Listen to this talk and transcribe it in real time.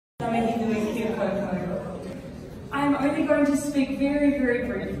I'm only going to speak very, very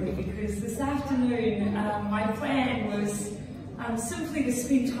briefly because this afternoon my plan was simply to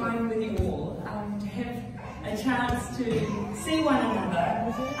spend time with you all, to have a chance to see one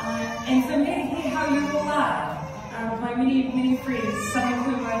another, and for me to hear how you all are. My many friends, some of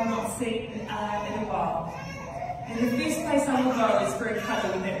whom I have not seen in a while. And the first place I will go is for a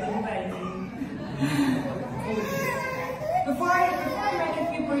cuddle with that little baby. Before I make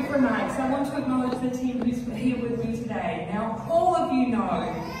a few brief remarks, I want to acknowledge the team who's here with me today. Now, all of you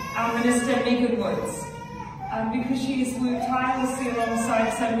know our Minister Megan Woods, because she has worked tirelessly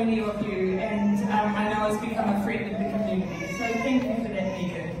alongside so many of you, and I know has become a friend of the community. So thank you for that,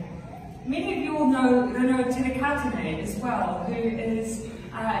 Megan. Many of you all know Te Katane as well, who is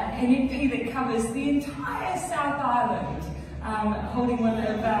an MP that covers the entire South Island, holding one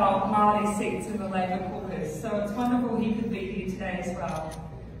of our Māori seats in the Labour caucus. So it's wonderful he could be here today as well.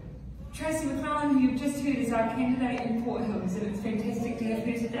 Tracy McClellan, who you've just heard, is our candidate in Port Hills, and it's fantastic to have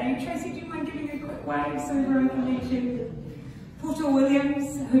her today. Tracy, do you mind giving a quick wave so everyone can meet you? Porter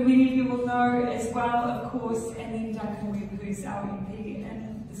Williams, who many of you will know as well, of course, and then Duncan Webb, who's our MP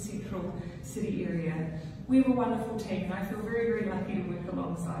in the central city area. We have a wonderful team, and I feel very, very lucky to work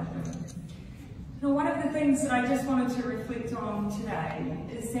alongside them. Now, one of the things that I just wanted to reflect on today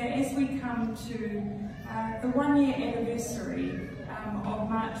is that as we come to the 1-year anniversary of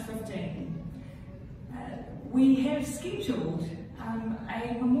March 15, we have scheduled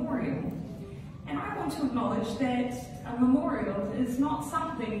a memorial. And I want to acknowledge that a memorial is not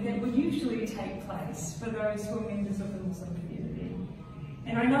something that would usually take place for those who are members of the Muslim community.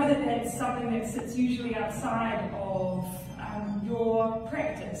 And I know that that's something that sits usually outside of your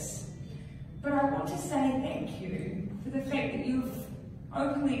practice. But I want to say thank you for the fact that you've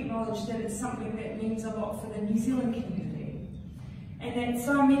openly acknowledged that it's something that means a lot for the New Zealand community, and that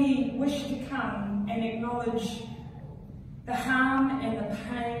so many wish to come and acknowledge the harm and the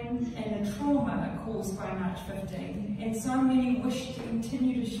pain and the trauma caused by March 15, and so many wish to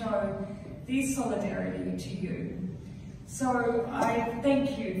continue to show their solidarity to you. So I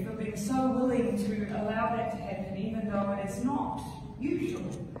thank you for being so willing to allow that to happen, even though it is not usual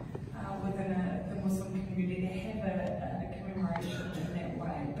within the Muslim community to have a commemoration in that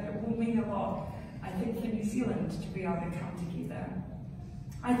way. But it will mean a lot, I think, for New Zealand to be able to come together.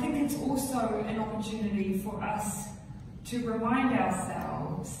 I think it's also an opportunity for us to remind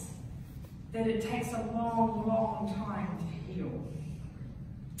ourselves that it takes a long, long time to heal,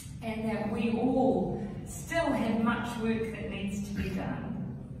 and that we all still have much work that needs to be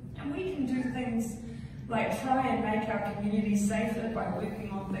done. And we can do things like try and make our community safer by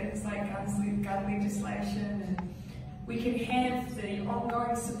working on things like gun legislation, and we can have the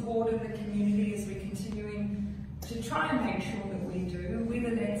ongoing support of the community as we're continuing to try and make sure that we do,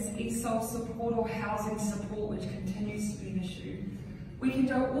 whether that's ESOL support or housing support, which continues to be an issue. We can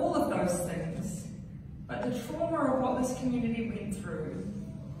do all of those things, but the trauma of what this community went through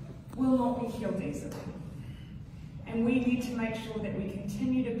will not be healed easily. And we need to make sure that we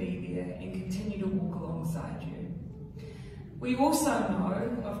continue to be there and continue to walk alongside you. We also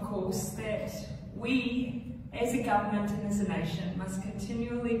know, of course, that we, as a government and as a nation, must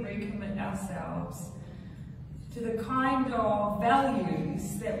continually recommit ourselves to the kind of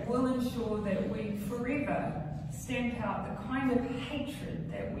values that will ensure that we forever stamp out the kind of hatred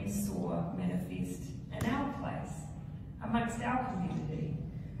that we saw manifest in our place, amongst our community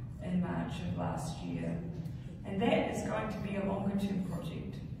in March of last year. And that is going to be a longer term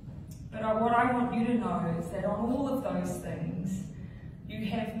project. But what I want you to know is that on all of those things, you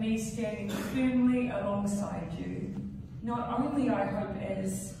have me standing firmly alongside you. Not only, I hope,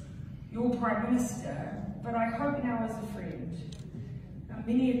 as your Prime Minister, but I hope now as a friend. Now,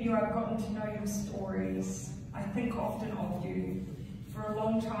 many of you, I've gotten to know your stories. I think often of you. For a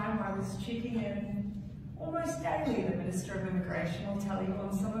long time, I was checking in almost daily, the Minister of Immigration will tell you,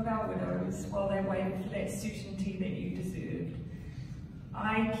 on some of our widows while they waited for that certainty that you deserved.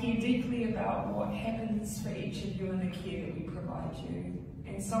 I care deeply about what happens for each of you and the care that we provide you.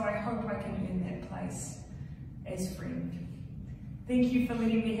 And so I hope I can earn that place as friend. Thank you for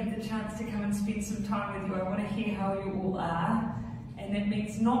letting me have the chance to come and spend some time with you. I want to hear how you all are. And that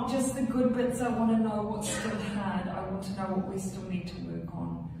means not just the good bits. I want to know what's still hard. I want to know what we still need to work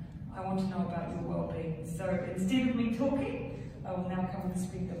on. I want to know about your well-being. So instead of me talking, I will now come and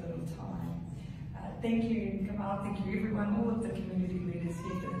spend a little time. Thank you, Kamal, thank you everyone, all of the community leaders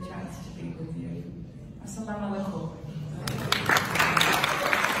here for the chance to be with you. Assalamu alaikum.